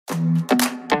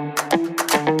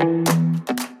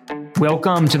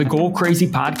Welcome to the Goal Crazy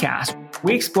Podcast.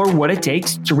 We explore what it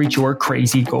takes to reach your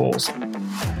crazy goals.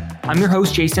 I'm your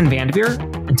host, Jason Vandeveer,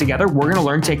 and together we're going to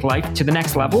learn to take life to the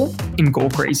next level in Goal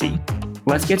Crazy.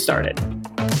 Let's get started.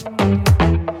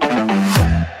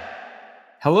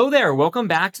 Hello there. Welcome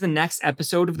back to the next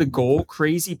episode of the Goal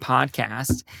Crazy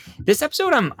Podcast. This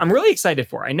episode I'm really excited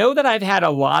for. I know that I've had a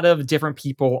lot of different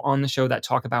people on the show that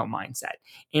talk about mindset,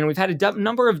 and we've had a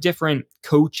number of different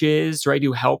coaches, right,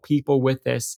 who help people with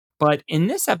this. But in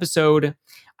this episode,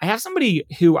 I have somebody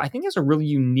who I think has a really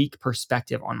unique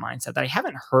perspective on mindset that I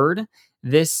haven't heard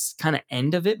this kind of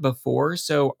end of it before.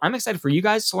 So I'm excited for you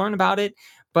guys to learn about it.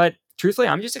 But truthfully,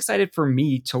 I'm just excited for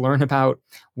me to learn about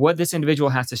what this individual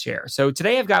has to share. So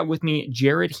today I've got with me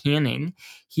Jarrod Hanning.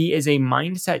 He is a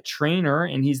mindset trainer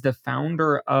and he's the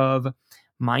founder of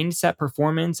Mindset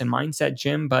Performance and Mindset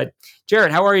Gym. But Jarrod,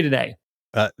 how are you today?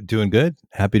 Doing good.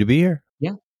 Happy to be here.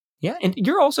 Yeah. And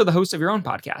you're also the host of your own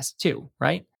podcast too,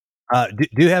 right?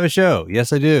 Do have a show.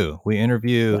 Yes, I do. We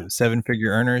interview seven-figure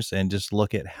earners and just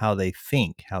look at how they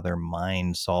think, how their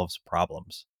mind solves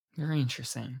problems. Very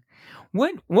interesting.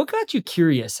 What got you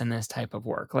curious in this type of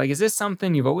work? Like, is this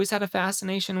something you've always had a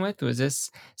fascination with? Was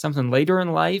this something later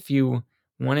in life you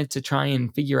wanted to try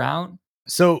and figure out?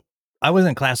 So I was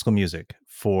in classical music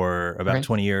for about Okay.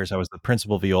 20 years. I was the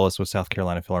principal violist with South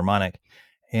Carolina Philharmonic.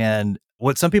 And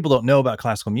what some people don't know about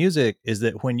classical music is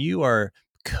that when you are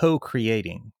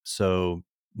co-creating, so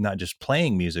not just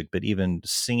playing music, but even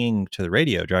singing to the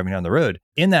radio, driving down the road,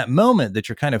 in that moment that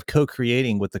you're kind of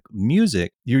co-creating with the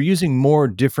music, you're using more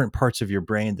different parts of your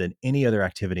brain than any other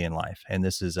activity in life. And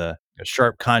this is a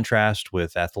sharp contrast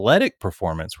with athletic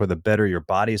performance, where the better your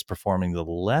body is performing, the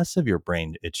less of your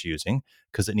brain it's using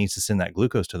because it needs to send that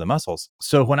glucose to the muscles.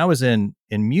 So when I was in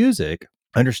music,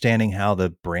 understanding how the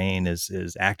brain is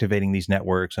activating these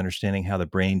networks, understanding how the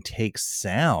brain takes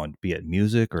sound, be it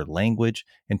music or language,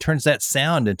 and turns that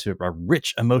sound into a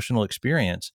rich emotional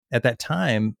experience. At that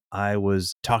time, I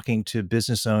was talking to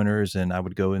business owners and I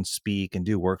would go and speak and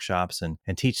do workshops and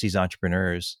teach these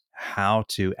entrepreneurs how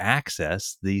to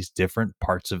access these different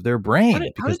parts of their brain.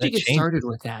 How did you get started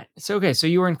with that? So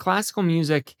you were in classical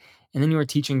music and then you were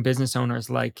teaching business owners.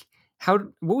 Like,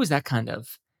 what was that kind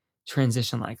of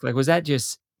transition like? Like, was that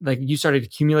just like you started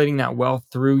accumulating that wealth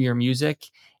through your music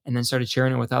and then started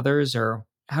sharing it with others? Or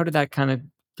how did that kind of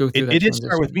go through that It did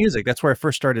start with transition? music. That's where I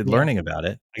first started Yeah. learning about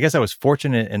it. I guess I was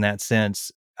fortunate in that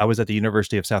sense. I was at the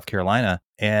University of South Carolina,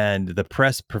 and the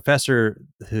professor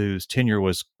whose tenure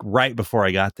was right before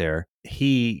I got there,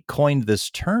 he coined this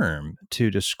term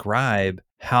to describe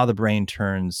how the brain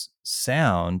turns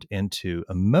sound into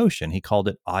emotion. He called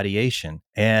it audiation.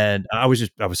 And I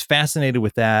was fascinated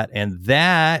with that. And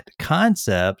that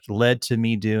concept led to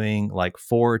me doing like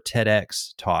 4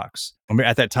 TEDx talks. I mean,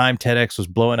 at that time, TEDx was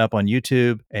blowing up on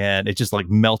YouTube, and it just like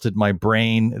melted my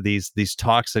brain, these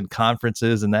talks and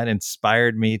conferences. And that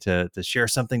inspired me to share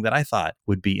something that I thought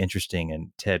would be interesting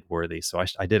and TED worthy. So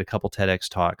I did a couple TEDx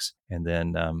talks, and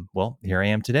then, here I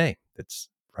am today. It's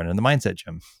running the Mindset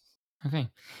Gym. Okay.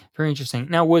 Very interesting.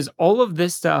 Now, was all of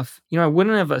this stuff, I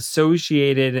wouldn't have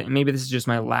associated, and maybe this is just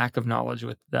my lack of knowledge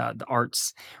with the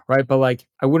arts, right? But like,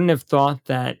 I wouldn't have thought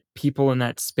that people in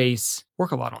that space work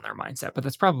a lot on their mindset, but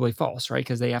that's probably false, right?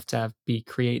 Because they have to be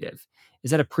creative. Is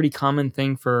that a pretty common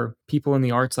thing for people in the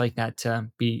arts like that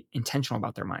to be intentional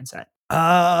about their mindset?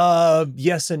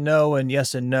 Yes and no, and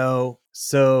yes and no.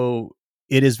 So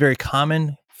it is very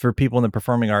common for people in the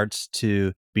performing arts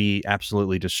to be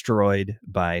absolutely destroyed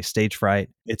by stage fright.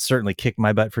 It certainly kicked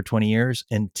my butt for 20 years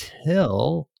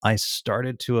until I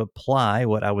started to apply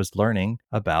what I was learning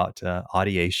about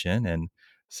audiation and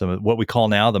some of what we call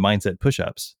now the mindset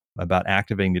push-ups, about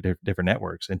activating the different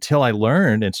networks. Until I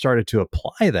learned and started to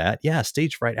apply that,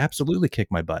 stage fright absolutely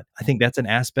kicked my butt. I think that's an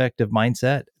aspect of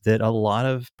mindset that a lot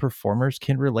of performers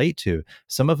can relate to.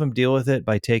 Some of them deal with it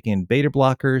by taking beta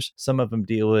blockers. Some of them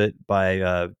deal with it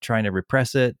by trying to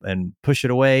repress it and push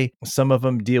it away. Some of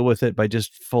them deal with it by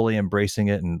just fully embracing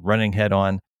it and running head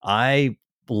on. I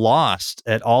lost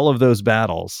at all of those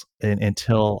battles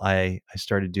until I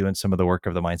started doing some of the work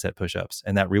of the mindset push-ups,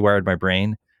 and that rewired my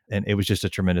brain. And it was just a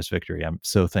tremendous victory. I'm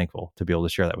so thankful to be able to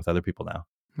share that with other people now.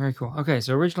 Very cool. Okay.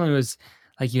 So originally it was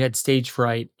like you had stage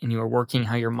fright and you were working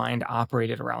how your mind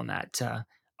operated around that to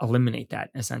eliminate that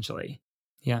essentially.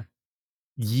 Yeah.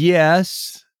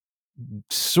 Yes,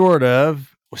 sort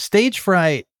of. Stage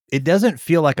fright, it doesn't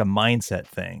feel like a mindset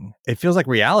thing. It feels like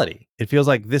reality. It feels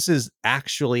like this is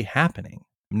actually happening,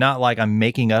 not like I'm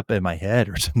making up in my head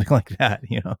or something like that.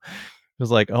 It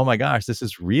was like, oh my gosh, this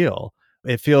is real.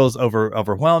 It feels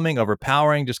overwhelming,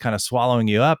 overpowering, just kind of swallowing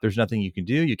you up. There's nothing you can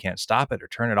do. You can't stop it or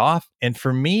turn it off. And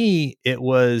for me,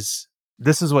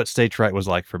 this is what stage fright was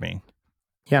like for me.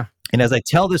 Yeah. And as I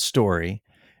tell this story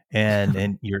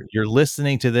and you're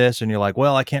listening to this and you're like,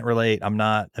 well, I can't relate. I'm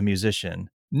not a musician.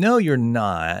 No, you're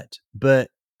not. But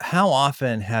how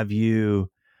often have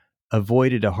you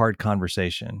avoided a hard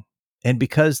conversation? And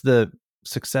because the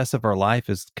success of our life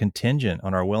is contingent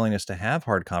on our willingness to have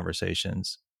hard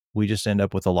conversations, we just end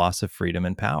up with a loss of freedom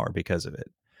and power because of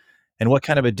it. And what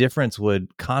kind of a difference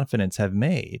would confidence have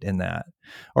made in that?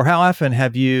 Or how often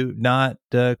have you not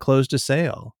closed a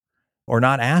sale or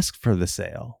not asked for the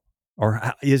sale?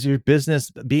 Or is your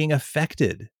business being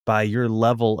affected by your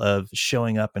level of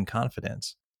showing up in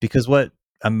confidence? Because what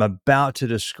I'm about to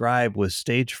describe with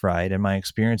stage fright and my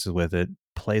experiences with it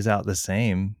plays out the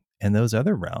same in those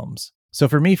other realms. So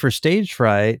for me, for stage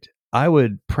fright, I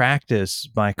would practice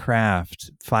my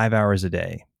craft 5 hours a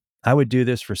day. I would do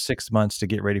this for 6 months to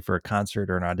get ready for a concert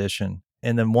or an audition.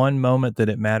 And then one moment that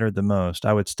it mattered the most,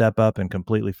 I would step up and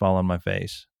completely fall on my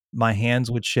face. My hands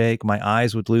would shake. My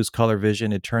eyes would lose color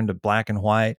vision. It turned to black and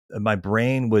white. My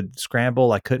brain would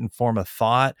scramble. I couldn't form a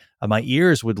thought. My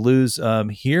ears would lose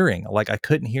hearing. Like I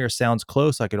couldn't hear sounds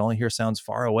close. I could only hear sounds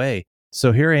far away.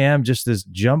 So here I am, just this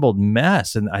jumbled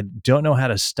mess, and I don't know how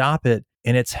to stop it.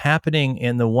 And it's happening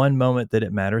in the one moment that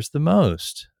it matters the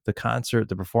most: the concert,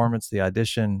 the performance, the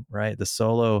audition, right? The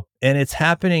solo. And it's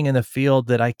happening in the field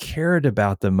that I cared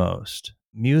about the most.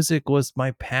 Music was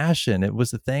my passion. It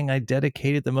was the thing I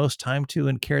dedicated the most time to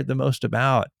and cared the most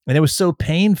about. And it was so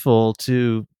painful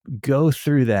to go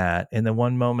through that in the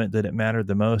one moment that it mattered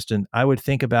the most. And I would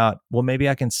think about, well, maybe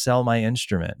I can sell my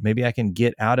instrument. Maybe I can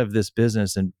get out of this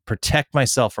business and protect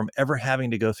myself from ever having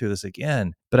to go through this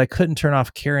again. But I couldn't turn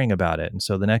off caring about it. And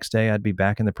so the next day I'd be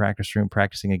back in the practice room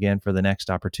practicing again for the next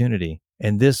opportunity.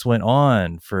 And this went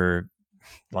on for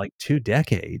like 2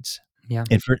 decades. Yeah.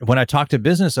 And when I talk to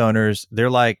business owners,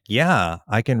 they're like, yeah,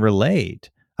 I can relate.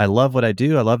 I love what I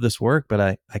do. I love this work, but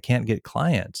I can't get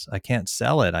clients. I can't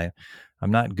sell it.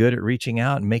 I'm not good at reaching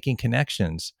out and making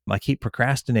connections. I keep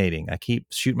procrastinating. I keep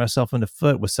shooting myself in the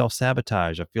foot with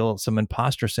self-sabotage. I feel some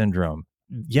imposter syndrome.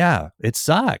 Yeah, it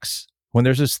sucks when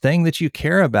there's this thing that you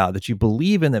care about, that you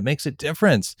believe in, that makes a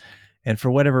difference. And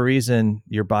for whatever reason,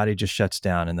 your body just shuts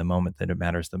down in the moment that it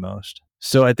matters the most.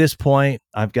 So at this point,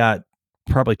 I've got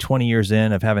probably 20 years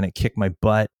in of having it kick my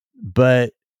butt.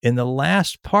 But in the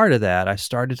last part of that, I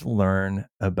started to learn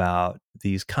about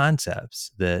these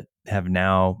concepts that have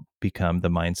now become the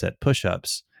mindset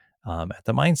push-ups at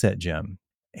the mindset gym.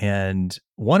 And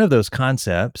one of those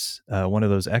concepts, one of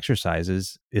those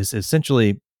exercises is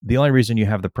essentially the only reason you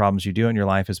have the problems you do in your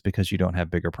life is because you don't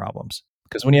have bigger problems.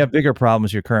 Because when you have bigger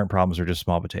problems, your current problems are just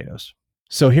small potatoes.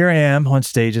 So here I am on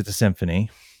stage at the symphony,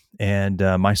 and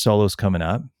my solo's coming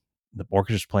up. The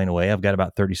orchestra's playing away. I've got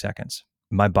about 30 seconds.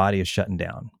 My body is shutting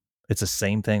down. It's the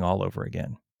same thing all over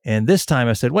again. And this time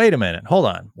I said, wait a minute, hold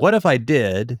on. What if I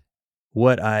did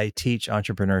what I teach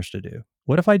entrepreneurs to do?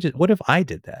 What if I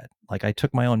did that? Like I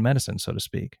took my own medicine, so to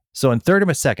speak. So in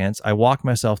 30 seconds, I walked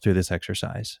myself through this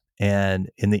exercise. And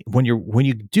when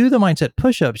you do the mindset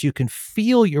push-ups, you can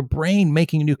feel your brain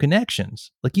making new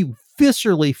connections. Like you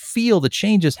viscerally feel the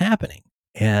changes happening.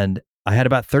 And I had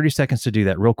about 30 seconds to do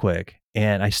that real quick.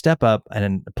 And I step up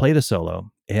and play the solo.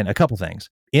 And a couple things.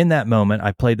 In that moment,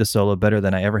 I played the solo better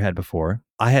than I ever had before.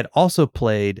 I had also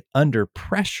played under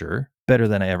pressure better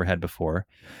than I ever had before,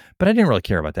 but I didn't really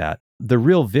care about that. The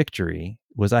real victory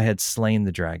was I had slain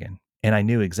the dragon, and I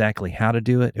knew exactly how to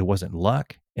do it. It wasn't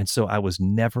luck. And so I was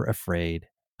never afraid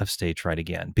of stage fright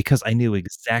again because I knew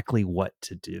exactly what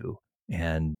to do.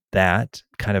 And that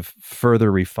kind of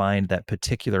further refined that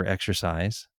particular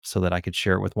exercise so that I could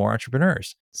share it with more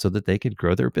entrepreneurs so that they could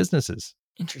grow their businesses.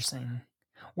 Interesting.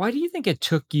 Why do you think it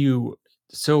took you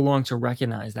so long to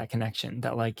recognize that connection,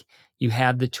 that like you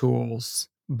had the tools,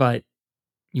 but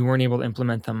you weren't able to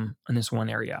implement them in this one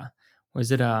area? Was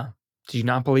it did you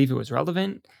not believe it was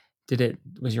relevant?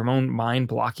 Was your own mind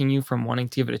blocking you from wanting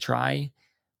to give it a try?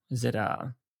 Is it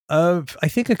I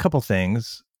think a couple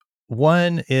things.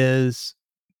 One is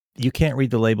you can't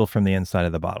read the label from the inside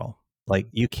of the bottle. Like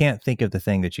you can't think of the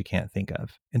thing that you can't think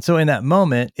of. And so in that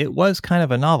moment, it was kind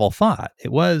of a novel thought.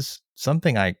 It was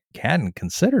something I hadn't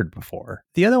considered before.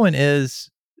 The other one is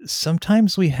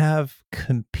sometimes we have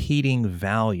competing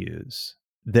values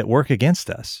that work against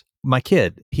us. My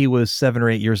kid, he was 7 or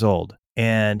 8 years old,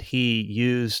 and he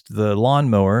used the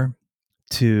lawnmower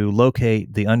to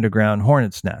locate the underground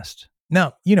hornet's nest.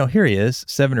 Now, here he is,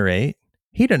 7 or 8.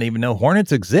 He doesn't even know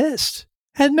hornets exist.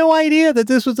 Had no idea that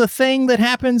this was a thing that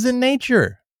happens in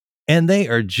nature. And they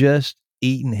are just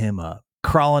eating him up.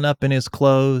 crawling up in his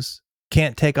clothes,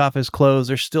 can't take off his clothes.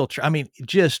 They're still,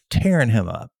 just tearing him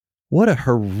up. What a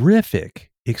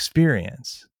horrific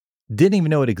experience. Didn't even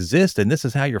know it existed. And this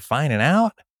is how you're finding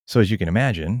out. So as you can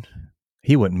imagine,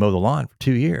 he wouldn't mow the lawn for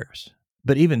 2 years.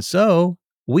 But even so,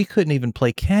 we couldn't even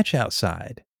play catch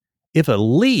outside. If a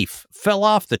leaf fell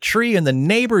off the tree in the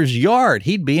neighbor's yard,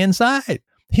 he'd be inside.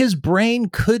 His brain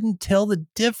couldn't tell the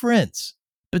difference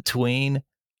between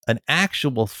an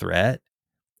actual threat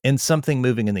and something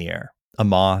moving in the air, a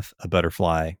moth, a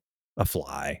butterfly, a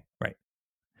fly, right?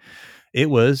 It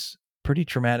was pretty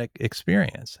traumatic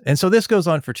experience. And so this goes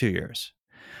on for 2 years.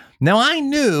 Now I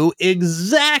knew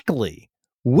exactly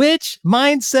which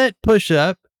mindset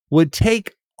push-up would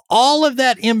take all of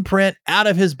that imprint out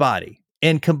of his body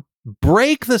and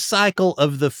break the cycle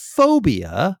of the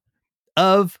phobia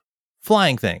of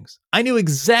flying things. I knew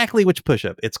exactly which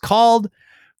push-up. It's called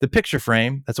the picture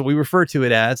frame. That's what we refer to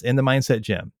it as in the mindset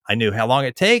gym. I knew how long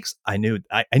it takes. I knew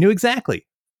exactly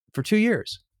for 2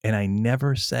 years. And I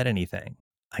never said anything.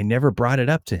 I never brought it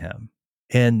up to him.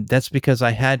 And that's because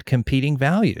I had competing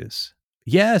values.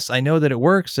 Yes, I know that it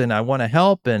works and I want to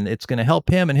help and it's going to help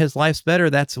him and his life's better.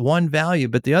 That's one value.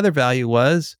 But the other value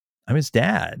was I'm his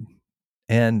dad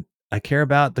and I care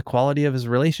about the quality of his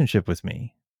relationship with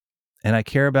me. And I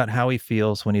care about how he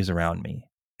feels when he's around me.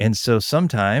 And so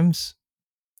sometimes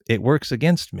it works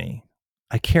against me.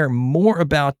 I care more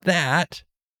about that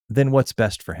than what's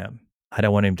best for him. I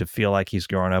don't want him to feel like he's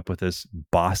growing up with this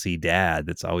bossy dad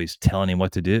that's always telling him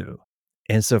what to do.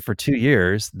 And so for 2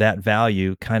 years, that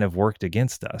value kind of worked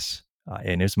against us.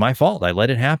 And it's my fault. I let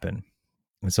it happen.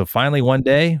 And so finally one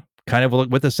day, kind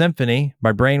of with a symphony,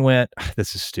 my brain went,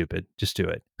 this is stupid. Just do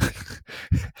it.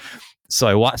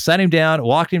 So I sat him down,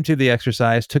 walked him to the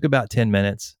exercise, took about 10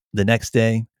 minutes. The next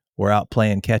day, we're out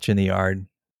playing catch in the yard.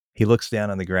 He looks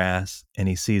down on the grass and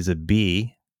he sees a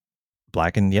bee,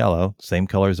 black and yellow, same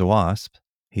color as a wasp.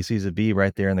 He sees a bee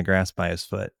right there in the grass by his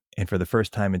foot. And for the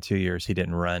first time in 2 years, he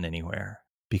didn't run anywhere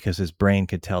because his brain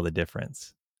could tell the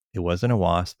difference. It wasn't a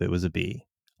wasp, it was a bee.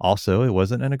 Also, it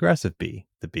wasn't an aggressive bee.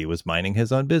 The bee was minding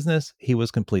his own business. He was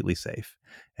completely safe.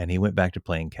 And he went back to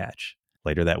playing catch.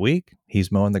 Later that week,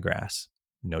 he's mowing the grass.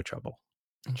 No trouble.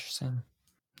 Interesting.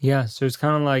 Yeah. So it's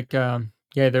kind of like,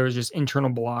 there was just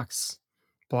internal blocks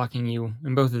blocking you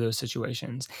in both of those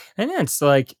situations. And that's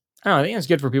like, I don't know, I think it's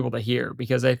good for people to hear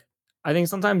because I think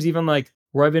sometimes even like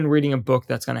where I've been reading a book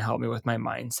that's going to help me with my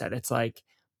mindset, it's like,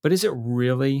 but is it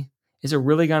really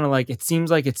going to like, it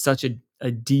seems like it's such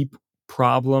a deep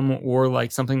problem or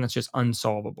like something that's just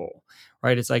unsolvable,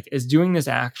 right? It's like, is doing this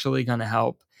actually going to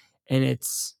help? And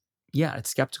it's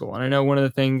skeptical. And I know one of the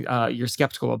things you're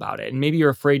skeptical about it and maybe you're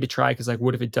afraid to try because like,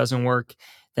 what if it doesn't work?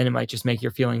 Then it might just make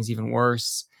your feelings even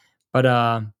worse. But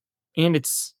and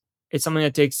it's something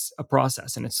that takes a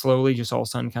process and it slowly just all of a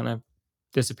sudden kind of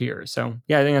disappears. So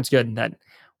yeah, I think that's good that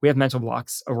we have mental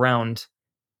blocks around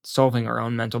solving our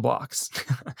own mental blocks.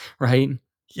 Right?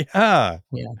 Yeah.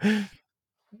 Yeah.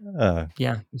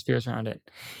 Yeah, there's fears around it.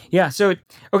 Yeah. So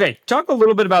okay, talk a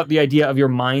little bit about the idea of your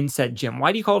mindset gym.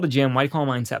 Why do you call it a gym? Why do you call it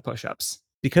mindset push-ups?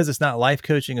 Because it's not life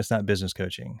coaching, it's not business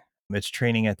coaching. It's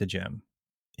training at the gym.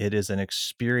 It is an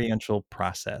experiential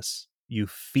process. You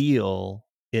feel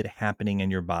it happening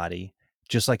in your body,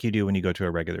 just like you do when you go to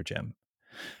a regular gym.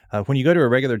 When you go to a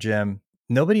regular gym,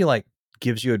 nobody like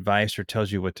gives you advice or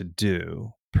tells you what to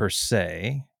do per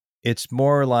se. It's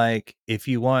more like if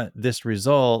you want this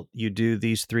result, you do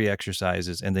these 3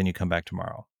 exercises and then you come back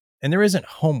tomorrow. And there isn't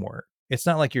homework. It's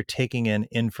not like you're taking in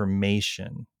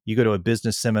information. You go to a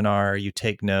business seminar, you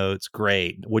take notes,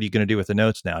 great. What are you going to do with the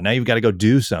notes now? Now you've got to go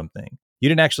do something. You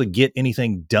didn't actually get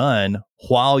anything done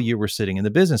while you were sitting in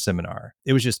the business seminar.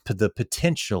 It was just the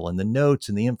potential and the notes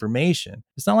and the information.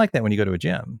 It's not like that when you go to a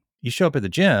gym. You show up at the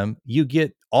gym, you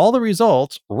get all the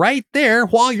results right there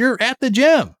while you're at the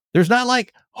gym. There's not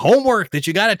like homework that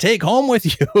you got to take home with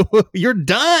you. You're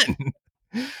done.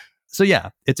 So yeah,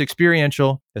 it's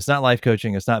experiential. It's not life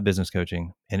coaching. It's not business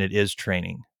coaching, and it is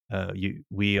training.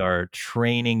 We are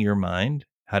training your mind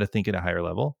how to think at a higher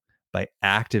level by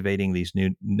activating these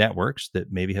new networks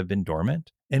that maybe have been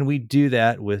dormant. And we do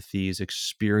that with these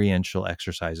experiential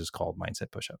exercises called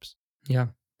mindset push-ups. Yeah.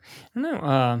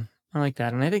 No, I like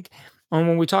that. And I think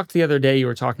when we talked the other day, you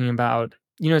were talking about,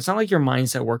 it's not like your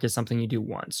mindset work is something you do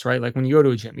once, right? Like when you go to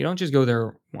a gym, you don't just go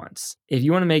there once. If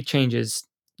you want to make changes,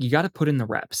 you got to put in the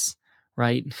reps,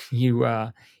 right?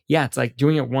 It's like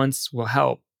doing it once will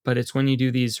help, but it's when you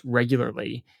do these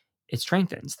regularly, it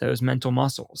strengthens those mental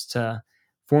muscles to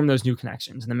form those new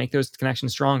connections and then make those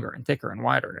connections stronger and thicker and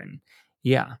wider. And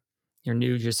yeah, your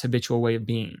new just habitual way of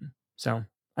being. So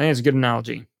I think it's a good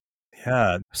analogy.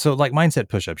 Yeah. So like mindset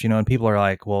push-ups, and people are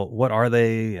like, well, what are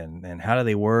they and how do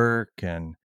they work?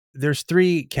 And there's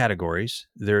three categories.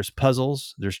 There's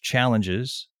puzzles, there's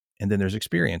challenges, and then there's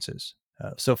experiences.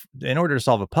 In order to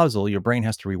solve a puzzle, your brain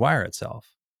has to rewire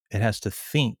itself. It has to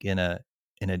think in a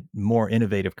more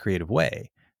innovative, creative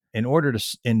way. In order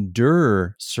to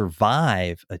endure,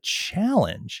 survive a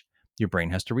challenge, your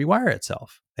brain has to rewire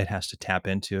itself. It has to tap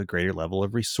into a greater level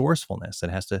of resourcefulness.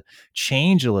 It has to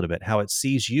change a little bit how it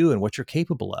sees you and what you're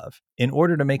capable of. In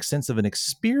order to make sense of an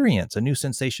experience, a new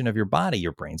sensation of your body,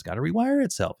 your brain's got to rewire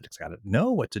itself. It's got to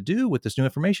know what to do with this new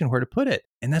information, where to put it.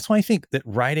 And that's why I think that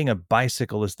riding a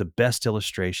bicycle is the best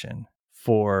illustration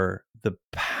for the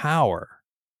power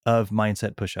of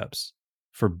mindset push-ups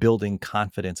for building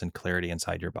confidence and clarity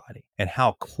inside your body, and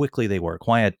how quickly they work.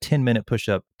 Why a 10-minute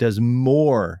push-up does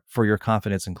more for your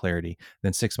confidence and clarity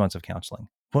than 6 months of counseling.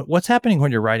 What's happening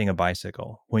when you're riding a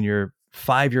bicycle when you're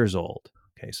 5 years old?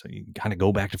 Okay, so you kind of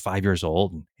go back to 5 years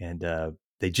old, and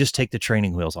they just take the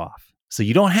training wheels off. So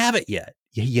you don't have it yet.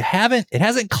 You haven't, it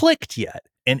hasn't clicked yet.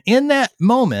 And in that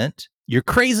moment, your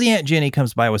crazy Aunt Jenny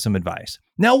comes by with some advice.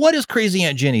 Now, what does crazy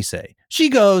Aunt Jenny say? She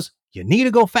goes, you need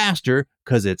to go faster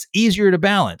because it's easier to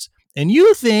balance. And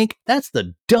you think that's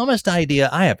the dumbest idea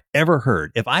I have ever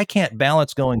heard. If I can't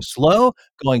balance going slow,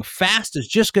 going fast is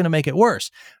just going to make it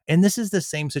worse. And this is the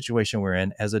same situation we're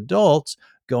in as adults,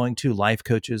 going to life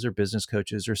coaches or business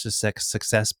coaches or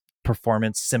success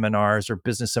performance seminars or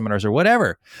business seminars or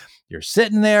whatever. You're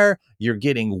sitting there, you're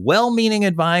getting well-meaning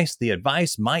advice. The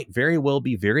advice might very well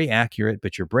be very accurate,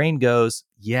 but your brain goes,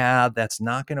 yeah, that's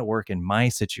not going to work in my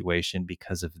situation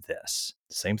because of this.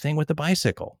 Same thing with the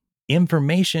bicycle.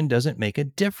 Information doesn't make a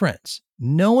difference.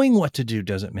 Knowing what to do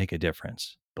doesn't make a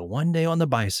difference. But one day on the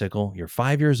bicycle, you're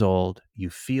 5 years old, you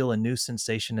feel a new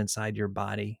sensation inside your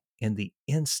body. And the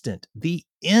instant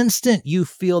you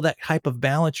feel that type of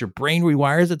balance, your brain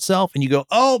rewires itself and you go,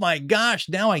 oh my gosh,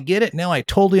 now I get it. Now I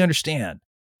totally understand.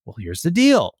 Well, here's the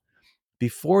deal.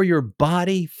 Before your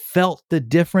body felt the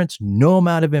difference, no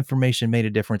amount of information made a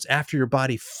difference. After your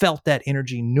body felt that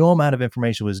energy, no amount of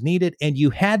information was needed. And you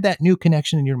had that new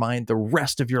connection in your mind the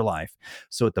rest of your life.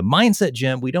 So at the Mindset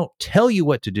Gym, we don't tell you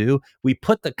what to do. We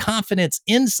put the confidence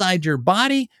inside your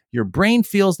body. Your brain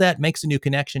feels that, makes a new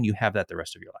connection. You have that the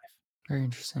rest of your life. Very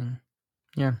interesting.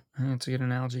 Yeah, I think that's a good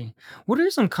analogy. What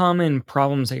are some common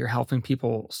problems that you're helping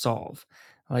people solve?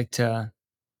 What are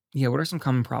some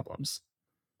common problems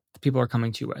that people are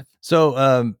coming to you with?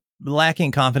 So,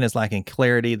 lacking confidence, lacking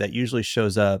clarity, that usually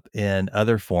shows up in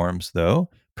other forms, though.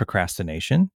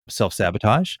 Procrastination,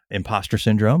 self-sabotage, imposter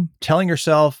syndrome, telling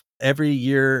yourself every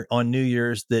year on New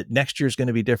Year's that next year is going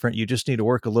to be different. You just need to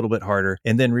work a little bit harder,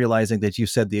 and then realizing that you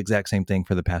said the exact same thing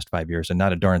for the past 5 years and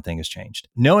not a darn thing has changed.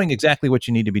 Knowing exactly what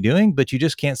you need to be doing, but you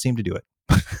just can't seem to do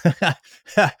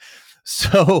it.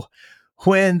 So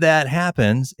when that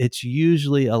happens, it's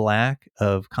usually a lack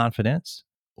of confidence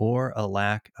or a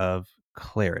lack of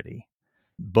clarity.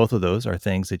 Both of those are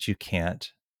things that you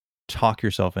can't talk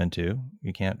yourself into,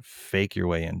 you can't fake your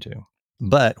way into.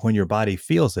 But when your body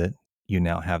feels it, you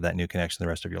now have that new connection the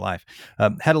rest of your life.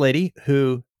 Had a lady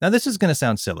who, now this is going to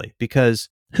sound silly because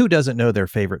who doesn't know their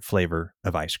favorite flavor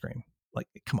of ice cream? Like,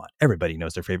 come on, everybody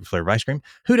knows their favorite flavor of ice cream.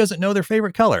 Who doesn't know their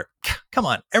favorite color? Come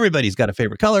on, everybody's got a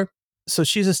favorite color. So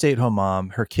she's a stay-at-home mom.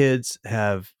 Her kids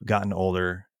have gotten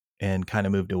older and kind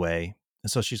of moved away.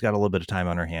 And so she's got a little bit of time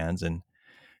on her hands, and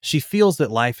she feels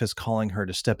that life is calling her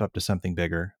to step up to something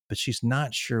bigger, but she's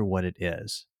not sure what it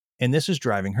is. And this is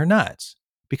driving her nuts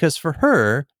because for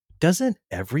her, doesn't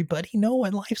everybody know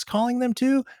what life's calling them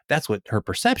to? That's what her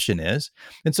perception is.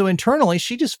 And so internally,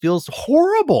 she just feels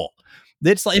horrible.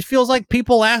 It feels like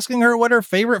people asking her what her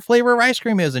favorite flavor of ice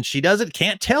cream is, and she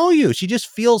can't tell you. She just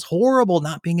feels horrible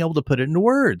not being able to put it into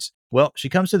words. Well, she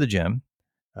comes to the gym.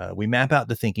 We map out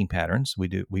the thinking patterns.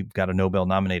 We've got a Nobel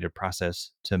nominated process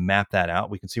to map that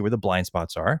out. We can see where the blind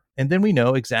spots are. And then we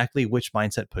know exactly which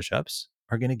mindset push-ups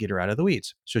are going to get her out of the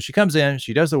weeds. So she comes in,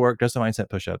 she does the work, does the mindset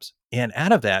push-ups. And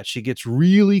out of that, she gets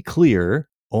really clear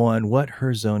on what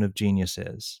her zone of genius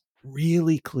is,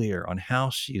 really clear on how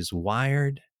she's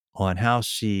wired, on how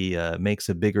she makes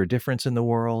a bigger difference in the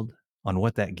world, on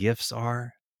what that gifts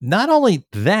are. Not only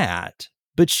that,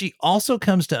 but she also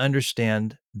comes to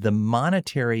understand the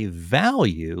monetary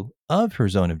value of her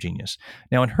zone of genius.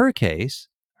 Now, in her case,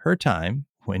 her time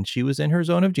when she was in her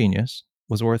zone of genius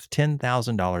was worth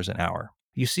 $10,000 an hour.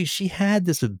 You see, she had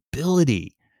this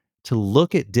ability to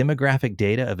look at demographic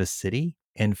data of a city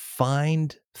and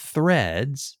find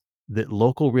threads that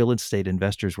local real estate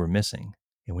investors were missing.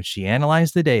 And when she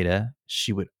analyzed the data,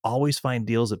 she would always find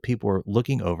deals that people were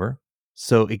looking over.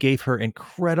 So it gave her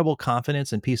incredible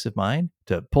confidence and peace of mind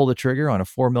to pull the trigger on a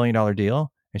 $4 million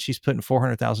deal. And she's putting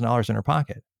 $400,000 in her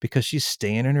pocket because she's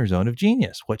staying in her zone of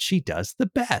genius, what she does the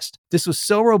best. This was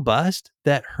so robust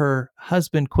that her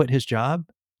husband quit his job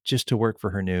just to work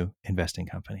for her new investing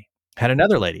company. Had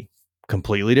another lady,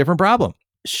 completely different problem.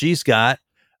 She's got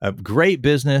a great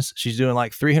business. She's doing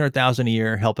like 300,000 a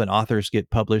year, helping authors get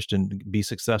published and be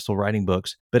successful writing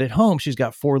books. But at home, she's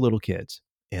got 4 little kids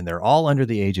and they're all under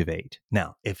the age of 8.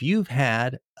 Now, if you've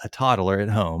had a toddler at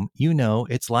home, you know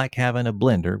it's like having a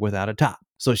blender without a top.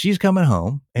 So she's coming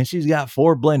home and she's got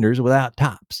 4 blenders without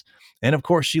tops. And of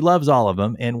course, she loves all of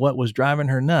them. And what was driving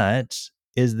her nuts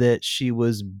is that she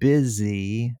was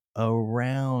busy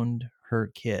around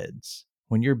her kids.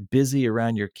 When you're busy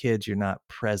around your kids, you're not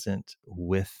present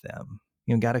with them.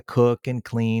 You got to cook and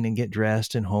clean and get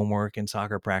dressed and homework and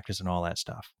soccer practice and all that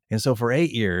stuff. And so for 8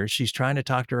 years, she's trying to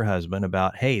talk to her husband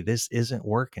about, hey, this isn't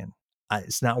working.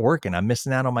 It's not working. I'm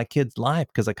missing out on my kid's life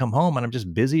because I come home and I'm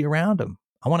just busy around them.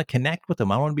 I want to connect with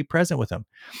them. I want to be present with them.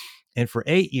 And for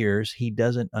 8 years, he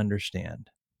doesn't understand.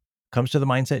 Comes to the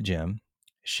mindset gym.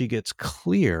 She gets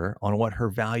clear on what her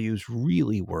values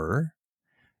really were.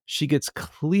 She gets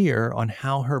clear on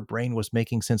how her brain was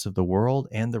making sense of the world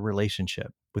and the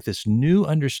relationship. With this new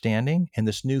understanding and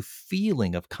this new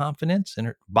feeling of confidence in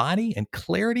her body and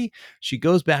clarity, she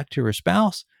goes back to her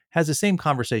spouse, has the same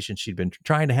conversation she'd been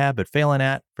trying to have but failing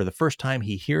at. For the first time,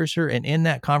 he hears her. And in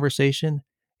that conversation,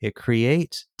 it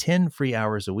creates 10 free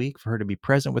hours a week for her to be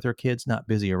present with her kids, not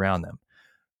busy around them.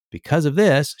 Because of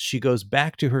this, she goes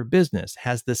back to her business,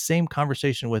 has the same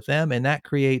conversation with them, and that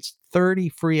creates 30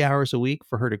 free hours a week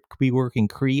for her to be working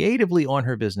creatively on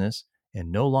her business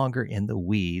and no longer in the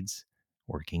weeds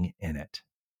working in it.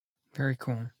 Very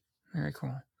cool. Very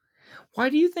cool. Why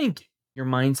do you think your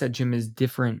mindset gym is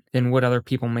different than what other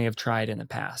people may have tried in the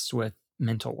past with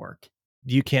mental work?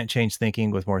 You can't change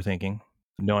thinking with more thinking.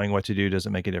 Knowing what to do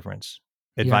doesn't make a difference.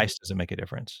 Yeah. Advice doesn't make a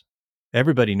difference.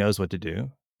 Everybody knows what to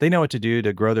do. They know what to do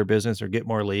to grow their business or get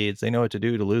more leads. They know what to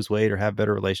do to lose weight or have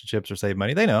better relationships or save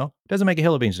money. They know. It doesn't make a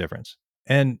hill of beans difference.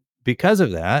 And because of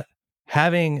that,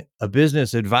 having a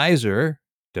business advisor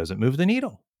doesn't move the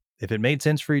needle. If it made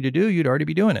sense for you to do, you'd already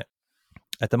be doing it.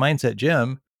 At the Mindset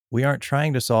Gym, we aren't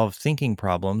trying to solve thinking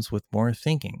problems with more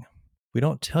thinking. We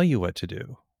don't tell you what to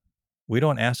do. We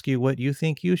don't ask you what you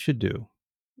think you should do.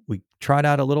 We trot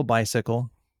out a little bicycle,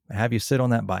 have you sit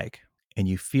on that bike, and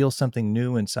you feel something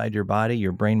new inside your body.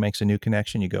 Your brain makes a new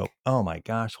connection. You go, oh my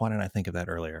gosh, why didn't I think of that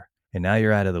earlier? And now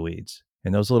you're out of the weeds.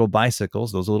 And those little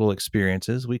bicycles, those little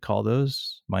experiences, we call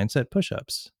those mindset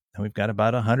push-ups. And we've got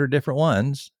about 100 different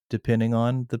ones, depending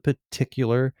on the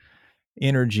particular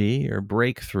energy or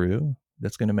breakthrough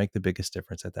that's going to make the biggest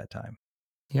difference at that time.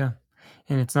 Yeah.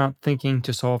 And it's not thinking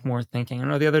to solve more thinking. I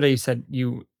know the other day you said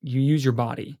you use your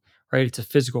body, right? It's a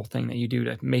physical thing that you do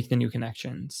to make the new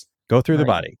connections. Go through the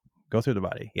Right. body. Go through the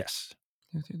body. Yes.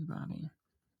 Go through the body.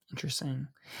 Interesting.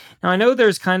 Now I know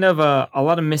there's kind of a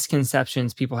lot of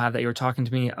misconceptions people have that you were talking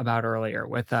to me about earlier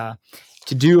with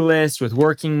to-do lists, with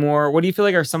working more. What do you feel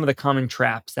like are some of the common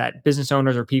traps that business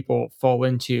owners or people fall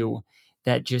into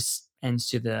that just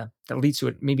that leads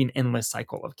to maybe an endless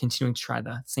cycle of continuing to try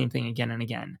the same thing again and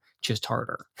again, just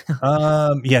harder?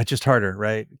 Yeah, just harder,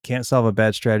 right? Can't solve a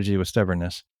bad strategy with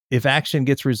stubbornness. If action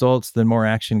gets results, then more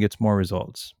action gets more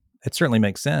results. It certainly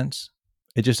makes sense.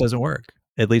 It just doesn't work.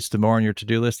 It leads to more on your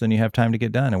to-do list than you have time to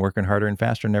get done, and working harder and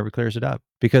faster never clears it up.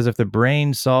 Because if the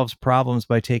brain solves problems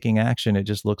by taking action, it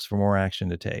just looks for more action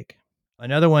to take.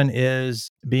 Another one is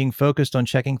being focused on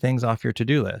checking things off your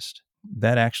to-do list.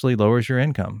 That actually lowers your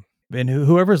income. And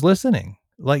whoever's listening,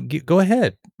 go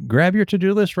ahead, grab your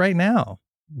to-do list right now.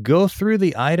 Go through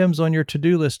the items on your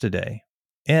to-do list today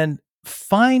and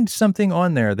find something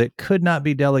on there that could not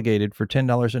be delegated for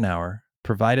 $10 an hour,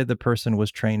 provided the person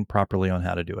was trained properly on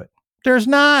how to do it. There's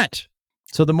not.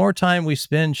 So the more time we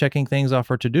spend checking things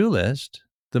off our to-do list,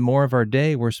 the more of our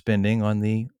day we're spending on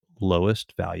the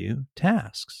lowest value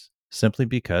tasks, simply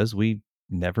because we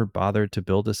never bothered to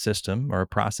build a system or a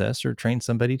process or train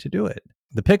somebody to do it.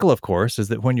 The pickle, of course, is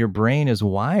that when your brain is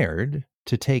wired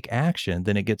to take action,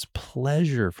 then it gets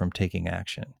pleasure from taking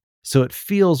action. So it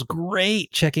feels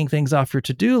great checking things off your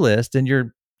to-do list, and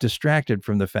you're distracted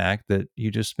from the fact that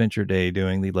you just spent your day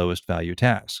doing the lowest value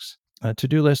tasks.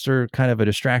 To-do lists are kind of a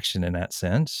distraction in that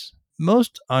sense.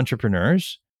 Most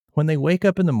entrepreneurs, when they wake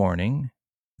up in the morning,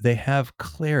 they have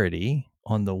clarity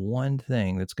on the one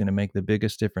thing that's going to make the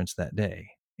biggest difference that day.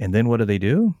 And then what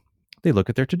do? They look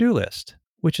at their to-do list,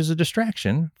 which is a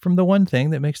distraction from the one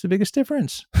thing that makes the biggest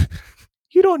difference.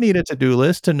 You don't need a to-do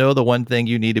list to know the one thing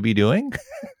you need to be doing.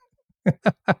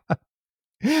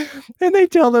 And they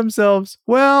tell themselves,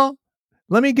 well,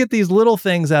 let me get these little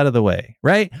things out of the way,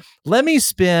 right? Let me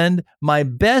spend my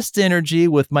best energy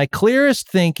with my clearest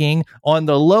thinking on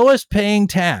the lowest paying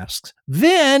tasks.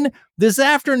 Then this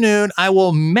afternoon, I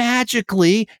will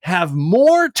magically have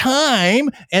more time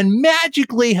and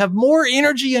magically have more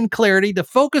energy and clarity to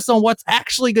focus on what's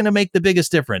actually going to make the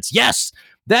biggest difference. Yes,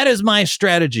 that is my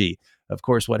strategy. Of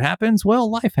course, what happens?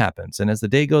 Well, life happens. And as the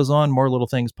day goes on, more little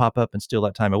things pop up and steal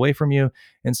that time away from you.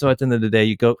 And so at the end of the day,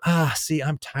 you go, see,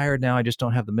 I'm tired now. I just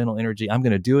don't have the mental energy. I'm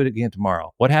going to do it again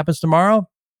tomorrow. What happens tomorrow?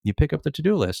 You pick up the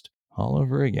to-do list all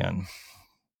over again.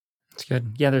 It's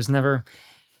good. Yeah,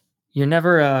 you're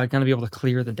never going to be able to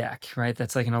clear the deck, right?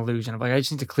 That's like an illusion of like, I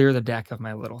just need to clear the deck of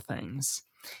my little things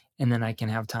and then I can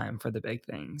have time for the big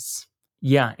things.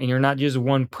 Yeah. And you're not just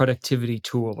one productivity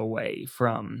tool away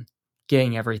from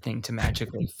getting everything to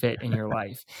magically fit in your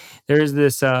life. There's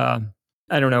this, I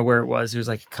don't know where it was. It was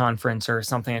like a conference or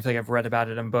something. I feel like I've read about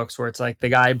it in books where it's like the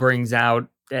guy brings out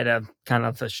at a kind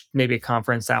of maybe a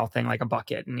conference style thing, like a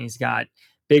bucket, and he's got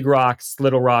big rocks,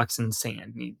 little rocks, and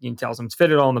sand. And he tells them to fit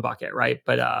it all in the bucket, right?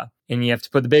 But and you have to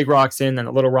put the big rocks in, then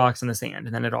the little rocks in the sand,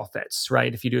 and then it all fits,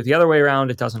 right? If you do it the other way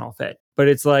around, it doesn't all fit. But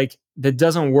it's like that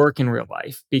doesn't work in real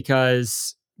life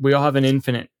because we all have an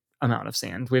infinite amount of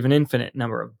sand. We have an infinite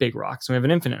number of big rocks. And we have an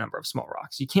infinite number of small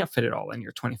rocks. You can't fit it all in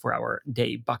your 24-hour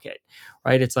day bucket,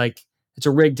 right? It's like it's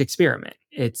a rigged experiment.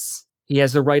 He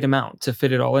has the right amount to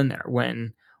fit it all in there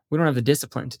when we don't have the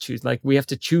discipline to choose. Like we have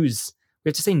to choose, we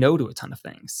have to say no to a ton of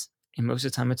things. And most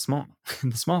of the time it's small,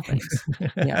 the small things.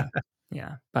 Yeah.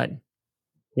 Yeah. But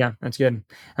yeah, that's good.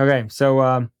 Okay.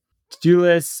 So, to-do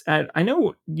lists. I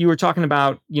know you were talking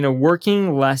about,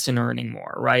 working less and earning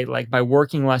more, right? Like by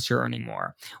working less, you're earning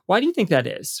more. Why do you think that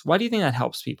is? Why do you think that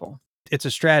helps people? It's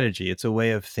a strategy. It's a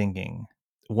way of thinking.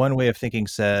 One way of thinking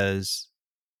says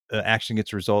action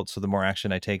gets results. So the more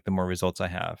action I take, the more results I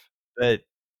have. But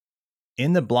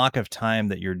in the block of time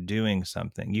that you're doing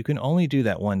something, you can only do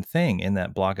that one thing in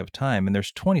that block of time. And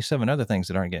there's 27 other things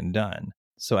that aren't getting done.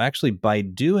 So actually, by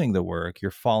doing the work, you're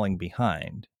falling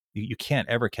behind. You can't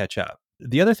ever catch up.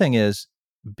 The other thing is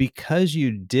because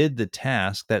you did the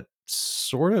task, that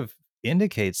sort of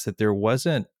indicates that there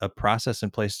wasn't a process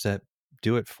in place to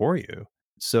do it for you.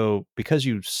 So because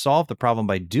you solved the problem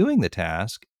by doing the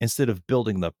task instead of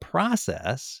building the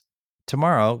process,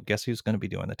 tomorrow, guess who's going to be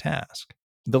doing the task?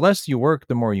 The less you work,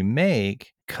 the more you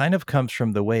make kind of comes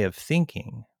from the way of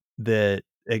thinking that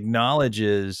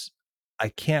acknowledges I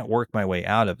can't work my way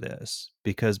out of this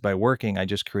because by working, I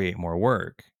just create more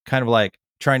work. Kind of like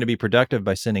trying to be productive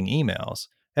by sending emails.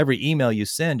 Every email you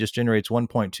send just generates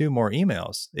 1.2 more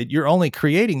emails. You're only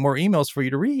creating more emails for you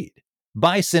to read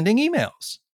by sending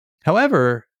emails.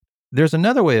 However, there's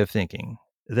another way of thinking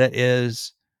that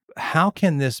is, how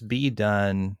can this be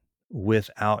done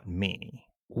without me?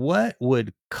 What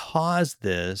would cause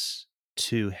this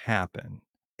to happen?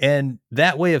 And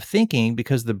that way of thinking,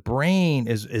 because the brain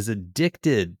is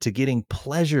addicted to getting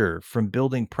pleasure from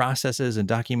building processes and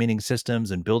documenting systems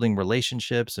and building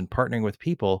relationships and partnering with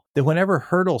people, that whenever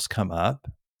hurdles come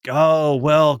up, oh,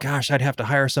 well, gosh, I'd have to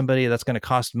hire somebody that's going to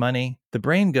cost money. The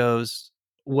brain goes,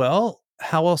 well,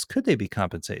 how else could they be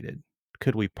compensated?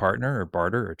 Could we partner or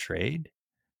barter or trade?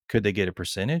 Could they get a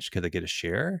percentage? Could they get a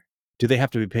share? Do they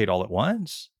have to be paid all at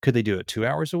once? Could they do it 2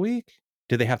 hours a week?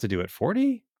 Do they have to do it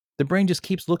 40? The brain just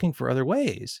keeps looking for other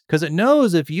ways because it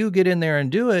knows if you get in there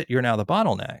and do it, you're now the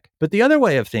bottleneck. But the other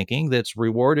way of thinking that's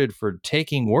rewarded for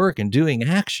taking work and doing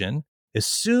action, as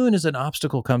soon as an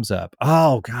obstacle comes up,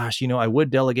 oh gosh, I would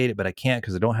delegate it, but I can't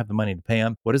because I don't have the money to pay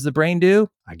them. What does the brain do?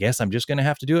 I guess I'm just going to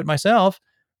have to do it myself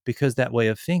because that way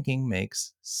of thinking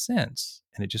makes sense.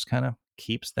 And it just kind of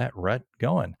keeps that rut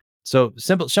going. So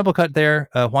simple cut there.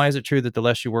 Why is it true that the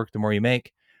less you work, the more you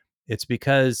make? It's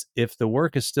because if the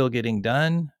work is still getting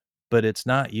done, but it's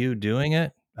not you doing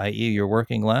it, i.e. you're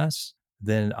working less,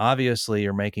 then obviously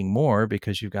you're making more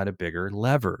because you've got a bigger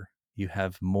lever. You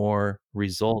have more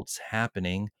results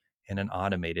happening in an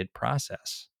automated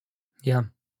process. Yeah.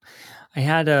 I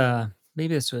had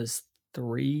maybe this was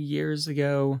 3 years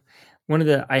ago.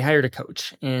 I hired a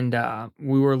coach and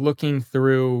we were looking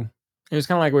through, it was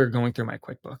kind of like we were going through my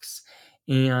QuickBooks.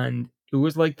 And it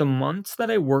was like the months that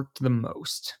I worked the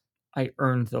most, I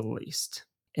earned the least.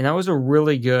 And that was a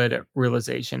really good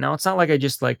realization. Now it's not like I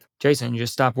just like, Jason,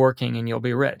 just stop working and you'll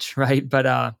be rich, right? But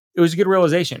it was a good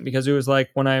realization because it was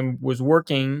like when I was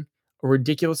working a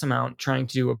ridiculous amount trying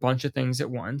to do a bunch of things at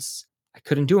once, I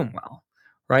couldn't do them well,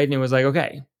 right? And it was like,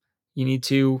 okay, you need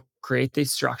to create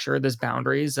this structure, this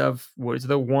boundaries of what is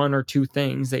the one or two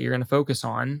things that you're going to focus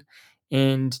on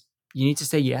and you need to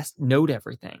say yes, no to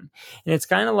everything. And it's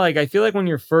kind of like, I feel like when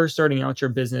you're first starting out your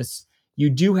business, you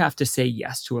do have to say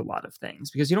yes to a lot of things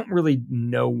because you don't really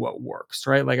know what works,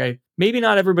 right? Like, maybe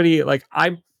not everybody, like,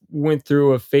 I went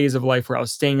through a phase of life where I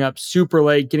was staying up super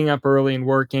late, getting up early and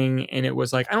working. And it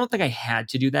was like, I don't think I had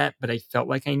to do that, but I felt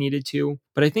like I needed to.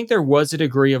 But I think there was a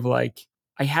degree of like,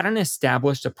 I hadn't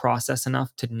established a process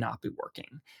enough to not be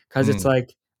working. Cause it's Mm.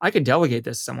 like, I could delegate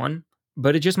this to someone,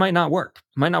 but it just might not work.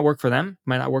 It might not work for them,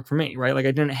 might not work for me, right? Like,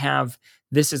 I didn't have,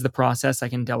 this is the process, I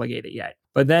can delegate it yet.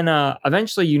 But then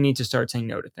eventually you need to start saying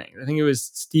no to things. I think it was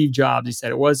Steve Jobs. He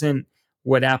said it wasn't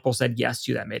what Apple said yes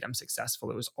to that made them successful.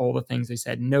 It was all the things they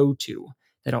said no to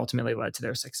that ultimately led to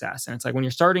their success. And it's like when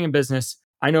you're starting a business,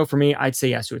 I know for me, I'd say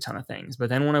yes to a ton of things. But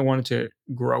then when I wanted to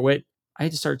grow it, I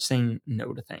had to start saying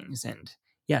no to things. And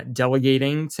yeah,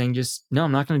 delegating, saying just, no,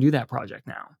 I'm not going to do that project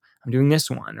now. I'm doing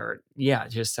this one. Or yeah,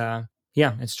 just,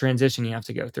 yeah, it's transition you have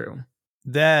to go through.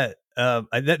 That's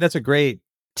a great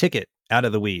ticket out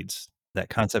of the weeds. That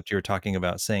concept you were talking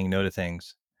about, saying no to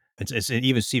things. It's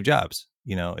even Steve Jobs.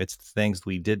 It's things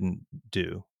we didn't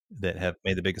do that have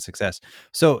made the biggest success.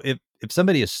 So if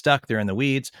somebody is stuck, they're in the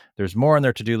weeds. There's more on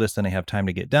their to do list than they have time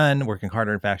to get done. Working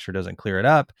harder and faster doesn't clear it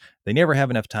up. They never have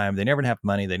enough time. They never have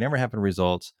money. They never have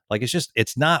results. Like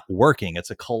it's not working.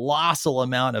 It's a colossal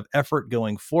amount of effort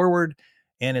going forward,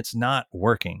 and it's not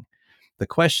working. The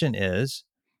question is,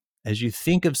 as you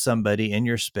think of somebody in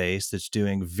your space that's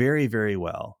doing very, very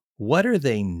well, what are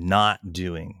they not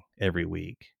doing every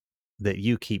week that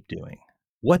you keep doing?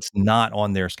 What's not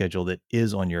on their schedule that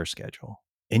is on your schedule?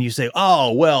 And you say,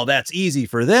 oh, well, that's easy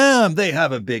for them. They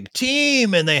have a big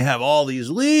team and they have all these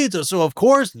leads. So, of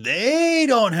course, they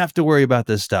don't have to worry about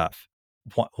this stuff.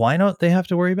 Why don't they have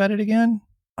to worry about it again?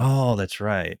 Oh, that's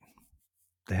right.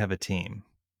 They have a team.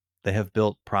 They have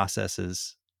built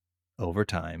processes over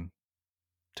time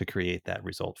to create that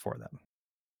result for them.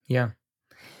 Yeah.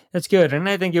 That's good. And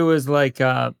I think it was like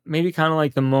maybe kind of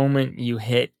like the moment you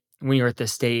hit when you're at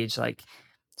this stage, like,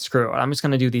 screw it. I'm just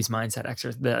gonna do these mindset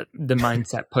exercises, the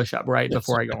mindset push up right Yes.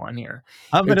 before I go on here.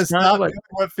 I'm going to It's kind of stop like, doing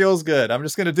what feels good. I'm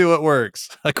just going to do what works.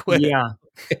 I quit. yeah.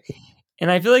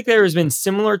 And I feel like there has been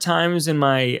similar times in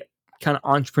my kind of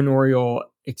entrepreneurial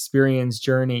experience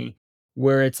journey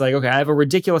where it's like, okay, I have a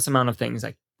ridiculous amount of things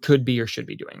I could be or should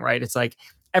be doing, right? It's like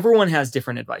everyone has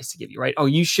different advice to give you, right? Oh,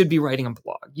 you should be writing a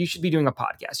blog. You should be doing a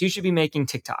podcast. You should be making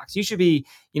TikToks. You should be,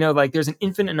 like there's an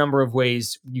infinite number of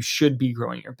ways you should be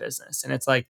growing your business. And it's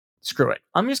like, screw it.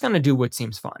 I'm just going to do what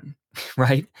seems fun,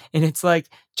 right? And it's like,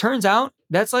 turns out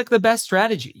that's like the best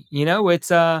strategy.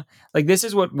 It's like, this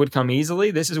is what would come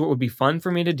easily. This is what would be fun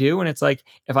for me to do. And it's like,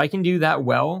 if I can do that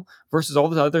well versus all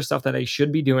the other stuff that I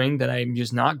should be doing that I'm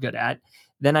just not good at,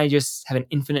 then I just have an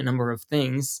infinite number of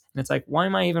things. And it's like, why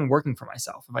am I even working for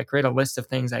myself? If I create a list of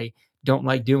things I don't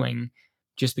like doing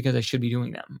just because I should be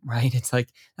doing them, right? It's like,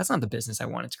 that's not the business I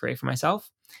wanted to create for myself.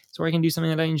 It's where I can do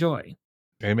something that I enjoy.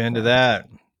 Amen to that.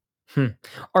 Hmm.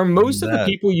 Are Amen most to of the that.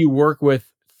 people you work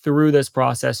with through this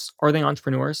process, are they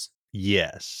entrepreneurs?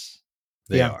 Yes,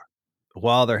 they Yeah. are.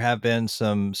 While there have been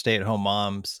some stay-at-home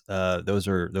moms, those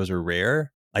are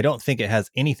rare. I don't think it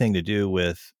has anything to do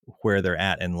with where they're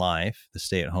at in life, the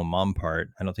stay-at-home mom part.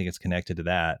 I don't think it's connected to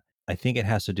that. I think it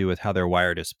has to do with how they're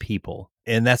wired as people.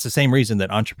 And that's the same reason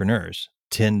that entrepreneurs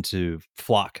tend to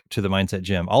flock to the Mindset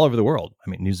Gym all over the world. I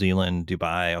mean, New Zealand,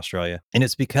 Dubai, Australia. And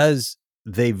it's because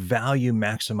they value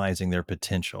maximizing their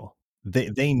potential.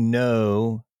 They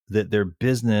know that their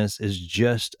business is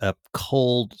just a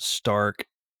cold, stark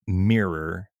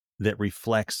mirror that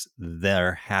reflects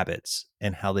their habits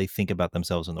and how they think about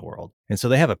themselves in the world. And so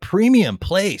they have a premium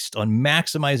placed on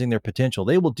maximizing their potential.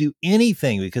 They will do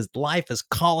anything because life is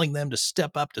calling them to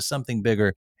step up to something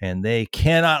bigger, and they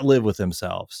cannot live with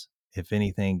themselves if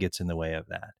anything gets in the way of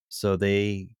that. So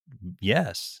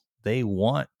yes, they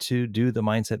want to do the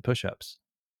mindset push-ups.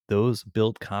 Those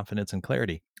build confidence and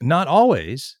clarity. Not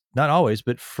always,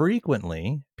 but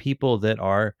frequently people that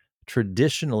are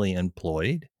traditionally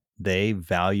employed, they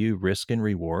value risk and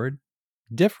reward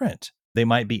different. They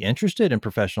might be interested in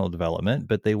professional development,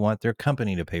 but they want their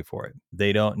company to pay for it.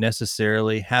 They don't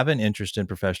necessarily have an interest in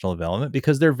professional development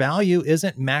because their value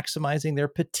isn't maximizing their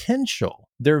potential.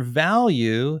 Their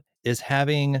value is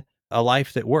having a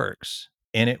life that works.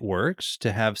 And it works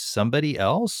to have somebody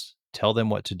else tell them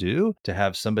what to do, to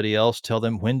have somebody else tell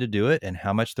them when to do it and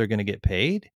how much they're going to get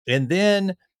paid. And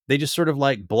then they just sort of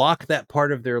like block that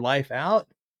part of their life out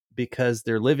because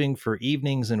they're living for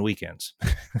evenings and weekends.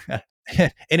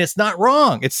 And it's not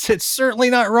wrong. It's certainly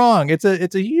not wrong. It's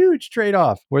a huge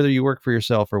trade-off whether you work for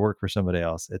yourself or work for somebody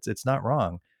else. It's not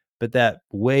wrong. But that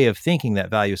way of thinking, that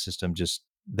value system just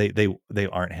they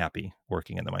aren't happy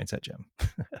working in the mindset gym.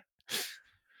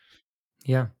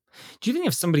 Yeah. Do you think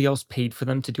if somebody else paid for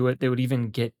them to do it, they would even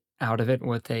get out of it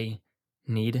what they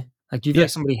need? Like, do you feel like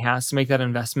Yes. somebody has to make that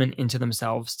investment into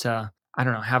themselves to, I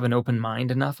don't know, have an open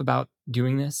mind enough about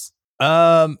doing this?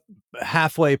 Um,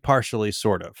 Halfway, partially,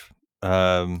 sort of.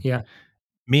 Um, Yeah.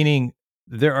 Meaning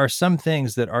there are some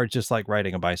things that are just like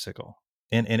riding a bicycle.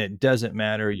 And it doesn't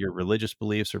matter your religious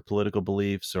beliefs or political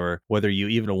beliefs or whether you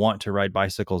even want to ride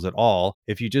bicycles at all.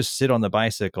 If you just sit on the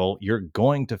bicycle, you're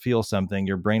going to feel something.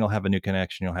 Your brain will have a new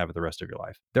connection. You'll have it the rest of your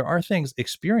life. There are things,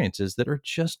 experiences that are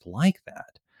just like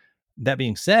that. That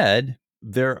being said,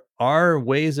 there are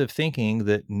ways of thinking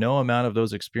that no amount of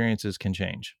those experiences can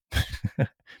change.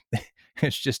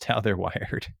 It's just how they're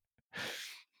wired.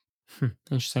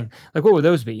 Interesting. Like, what would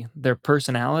those be? Their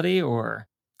personality or,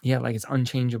 yeah, like it's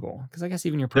unchangeable? Because I guess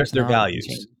even your Their personality can values.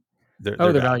 change. Their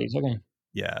Oh, their values. values. Okay.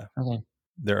 Yeah. Okay.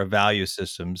 There are value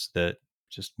systems that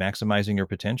just maximizing your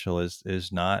potential is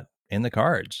not in the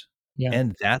cards. Yeah.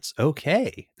 And that's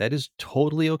okay. That is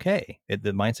totally okay.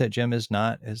 The mindset gym is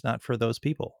not for those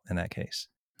people in that case.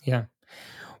 Yeah.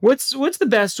 What's the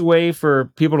best way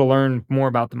for people to learn more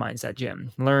about the mindset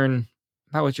gym? Learn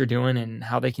about what you're doing and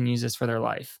how they can use this for their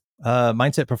life.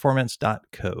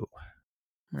 Mindsetperformance.co.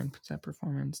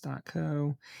 Mindsetperformance.co.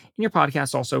 And your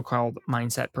podcast also called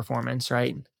Mindset Performance,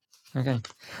 right? Okay.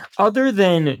 Other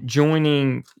than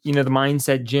joining, the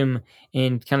mindset gym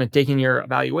and kind of taking your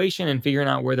evaluation and figuring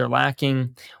out where they're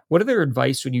lacking, what other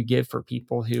advice would you give for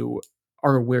people who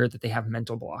are aware that they have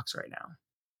mental blocks right now?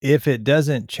 If it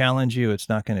doesn't challenge you, it's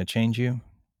not going to change you.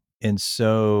 And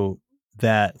so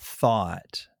that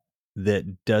thought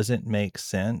that doesn't make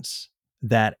sense,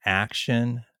 that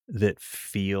action that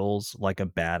feels like a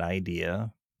bad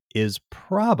idea is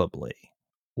probably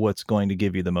what's going to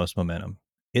give you the most momentum.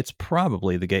 It's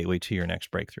probably the gateway to your next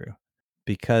breakthrough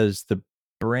because the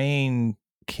brain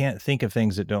can't think of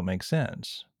things that don't make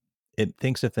sense. It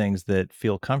thinks of things that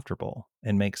feel comfortable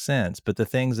and make sense. But the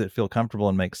things that feel comfortable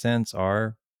and make sense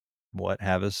are what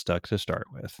have us stuck to start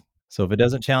with. So if it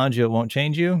doesn't challenge you, it won't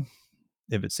change you.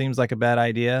 If it seems like a bad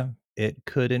idea, it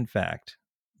could, in fact,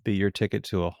 be your ticket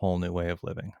to a whole new way of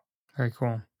living. Very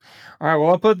cool. All right. Well,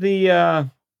 I'll put the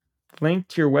link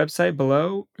to your website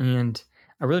below. And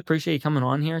I really appreciate you coming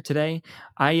on here today.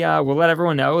 I will let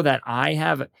everyone know that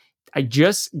I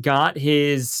just got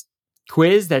his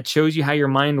quiz that shows you how your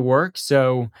mind works.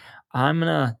 So I'm going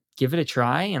to give it a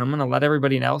try and I'm going to let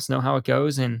everybody else know how it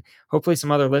goes. And hopefully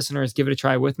some other listeners give it a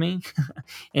try with me.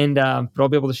 And but I'll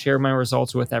be able to share my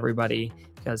results with everybody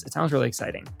because it sounds really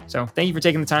exciting. So thank you for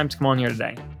taking the time to come on here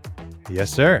today.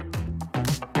 Yes, sir.